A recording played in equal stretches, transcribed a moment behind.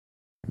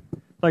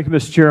Thank you,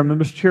 Mr. Chairman.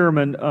 Mr.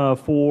 Chairman,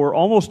 for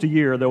almost a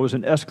year, there was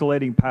an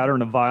escalating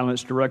pattern of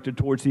violence directed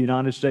towards the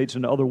United States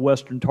and other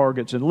Western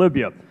targets in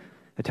Libya.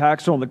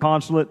 Attacks on the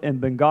consulate in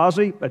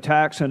Benghazi,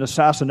 attacks and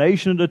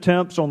assassination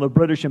attempts on the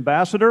British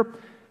ambassador,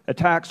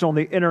 attacks on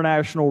the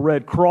International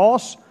Red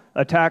Cross,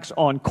 attacks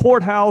on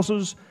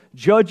courthouses,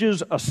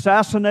 judges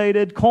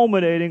assassinated,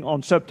 culminating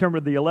on September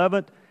the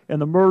 11th,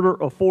 and the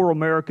murder of 4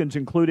 Americans,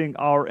 including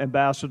our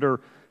ambassador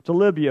to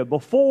Libya.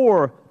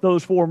 Before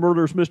those 4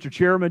 murders, Mr.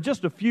 Chairman,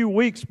 just a few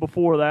weeks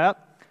before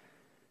that,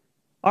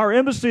 our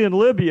embassy in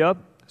Libya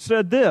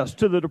said this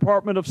to the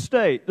Department of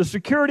State: the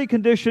security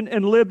condition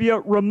in Libya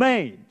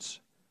remains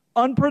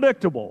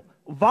unpredictable,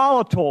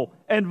 volatile,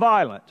 and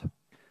violent.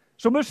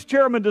 So, Mr.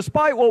 Chairman,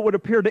 despite what would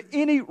appear to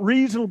any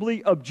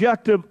reasonably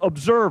objective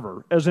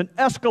observer as an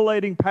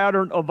escalating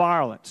pattern of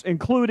violence,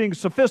 including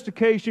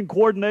sophistication,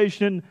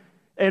 coordination,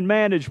 and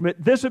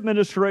management, this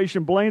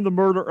administration blamed the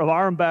murder of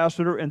our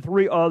ambassador and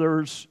 3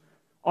 others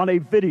on a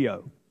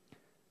video.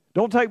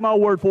 Don't take my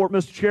word for it,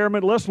 Mr.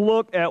 Chairman. Let's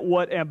look at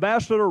what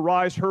Ambassador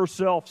Rice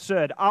herself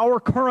said. Our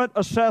current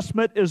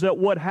assessment is that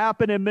what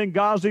happened in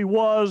Benghazi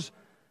was,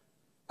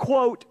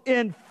 quote,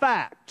 in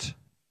fact,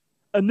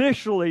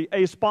 initially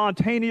a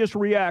spontaneous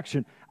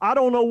reaction. I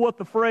don't know what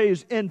the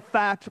phrase in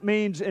fact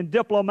means in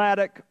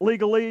diplomatic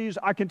legalese.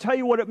 I can tell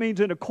you what it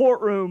means in a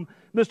courtroom,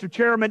 Mr.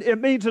 Chairman.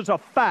 It means it's a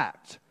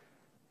fact.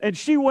 And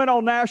she went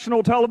on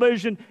national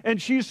television and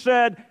she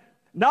said,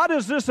 not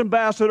as this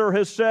ambassador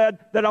has said,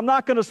 that I'm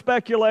not going to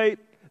speculate,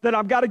 that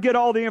I've got to get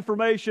all the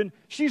information.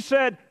 She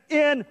said,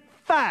 in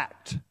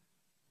fact,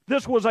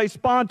 this was a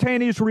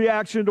spontaneous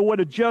reaction to what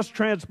had just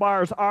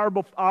transpired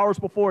hours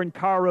before in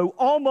Cairo,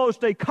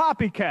 almost a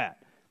copycat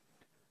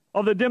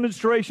of the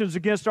demonstrations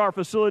against our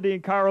facility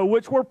in Cairo,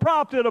 which were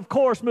prompted, of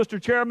course,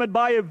 Mr. Chairman,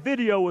 by a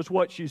video, is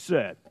what she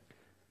said.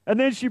 And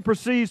then she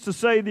proceeds to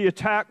say the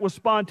attack was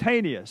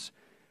spontaneous.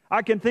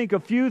 I can think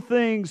of few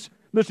things,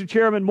 Mr.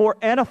 Chairman, more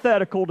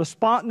antithetical to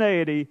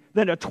spontaneity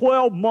than a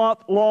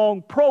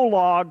 12-month-long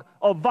prologue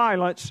of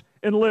violence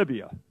in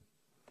Libya.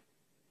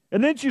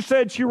 And then she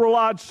said she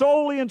relied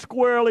solely and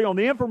squarely on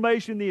the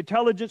information the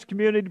intelligence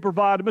community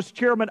provided. Mr.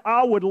 Chairman,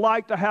 I would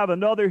like to have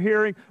another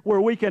hearing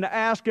where we can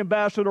ask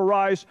Ambassador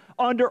Rice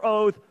under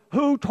oath,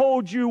 who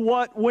told you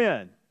what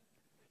when?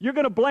 You're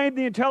going to blame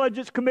the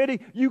intelligence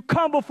committee? You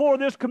come before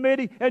this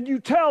committee and you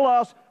tell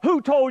us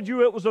who told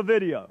you it was a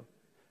video.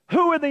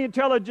 Who in the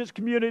intelligence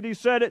community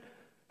said it?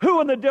 Who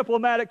in the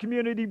diplomatic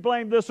community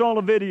blamed this on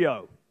a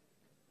video?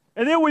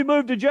 And then we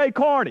move to Jay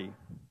Carney,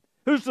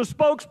 who's the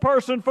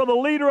spokesperson for the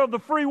leader of the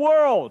free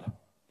world.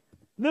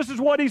 And this is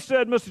what he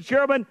said, Mr.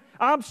 Chairman.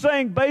 I'm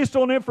saying based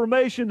on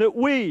information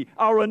that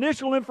our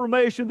initial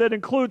information that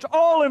includes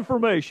all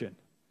information,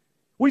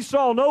 we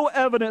saw no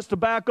evidence to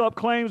back up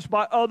claims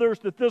by others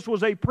that this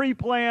was a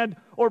pre-planned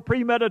or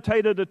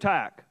premeditated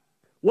attack.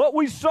 What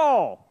we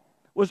saw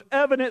was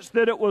evidence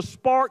that it was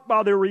sparked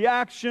by the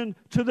reaction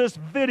to this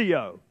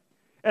video.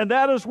 And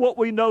that is what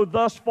we know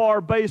thus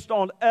far based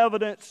on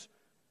evidence,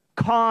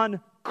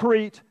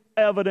 concrete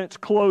evidence,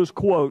 close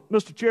quote.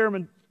 Mr.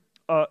 Chairman,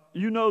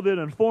 you know that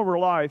in former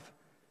life,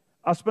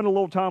 I spent a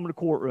little time in the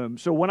courtroom.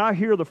 So when I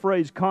hear the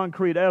phrase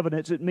concrete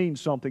evidence, it means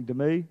something to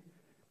me.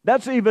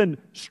 That's even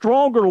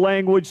stronger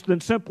language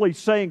than simply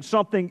saying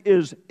something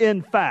is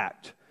in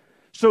fact.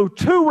 So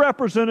 2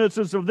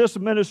 representatives of this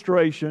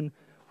administration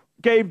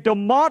gave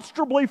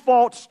demonstrably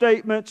false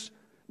statements,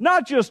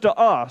 not just to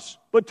us,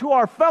 but to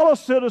our fellow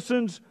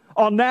citizens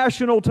on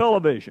national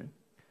television.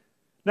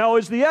 Now,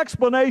 is the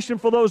explanation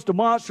for those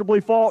demonstrably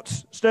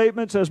false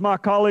statements, as my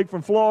colleague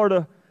from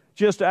Florida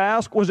just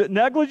asked, was it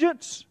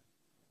negligence?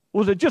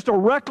 Was it just a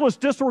reckless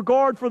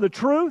disregard for the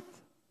truth?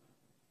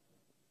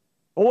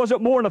 Or was it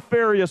more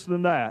nefarious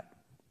than that?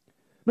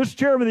 Mr.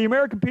 Chairman, the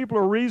American people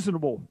are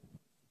reasonable.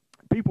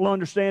 People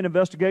understand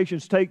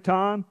investigations take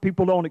time.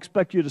 People don't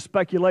expect you to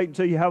speculate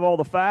until you have all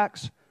the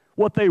facts.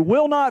 What they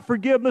will not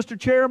forgive, Mr.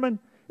 Chairman,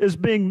 is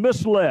being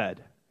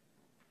misled.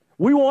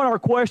 We want our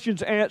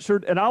questions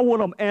answered, and I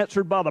want them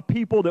answered by the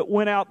people that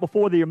went out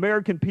before the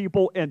American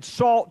people and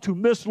sought to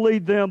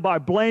mislead them by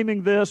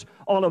blaming this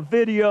on a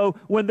video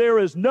when there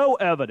is no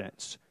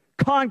evidence,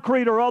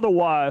 concrete or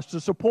otherwise,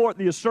 to support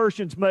the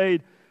assertions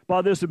made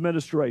by this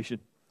administration.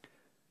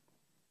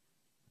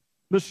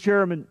 Mr.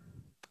 Chairman,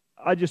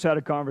 I just had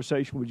a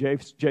conversation with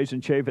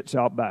Jason Chaffetz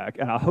out back,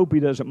 and I hope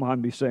he doesn't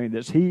mind me saying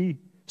this. He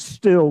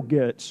still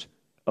gets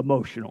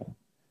emotional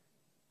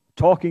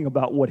talking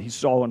about what he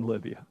saw in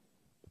Libya.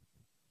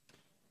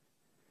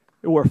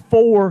 There were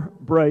 4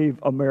 brave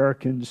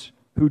Americans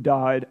who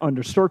died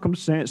under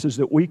circumstances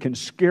that we can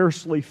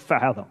scarcely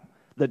fathom.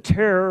 The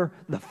terror,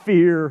 the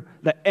fear,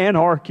 the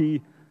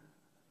anarchy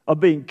of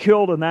being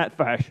killed in that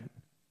fashion.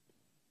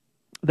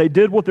 They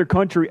did what their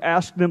country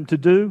asked them to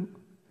do.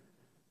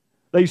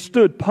 They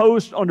stood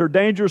post under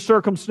dangerous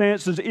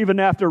circumstances even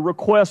after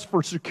requests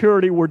for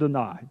security were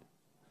denied.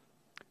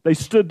 They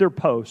stood their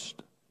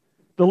post.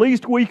 The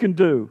least we can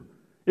do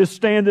is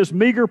stand this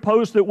meager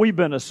post that we've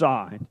been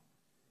assigned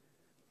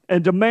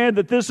and demand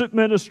that this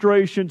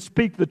administration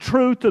speak the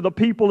truth to the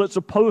people it's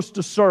supposed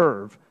to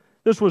serve.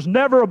 This was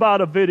never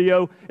about a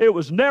video. It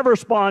was never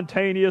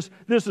spontaneous.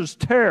 This is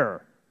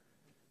terror.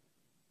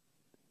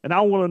 And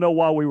I want to know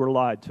why we were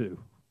lied to.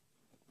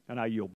 And I yield.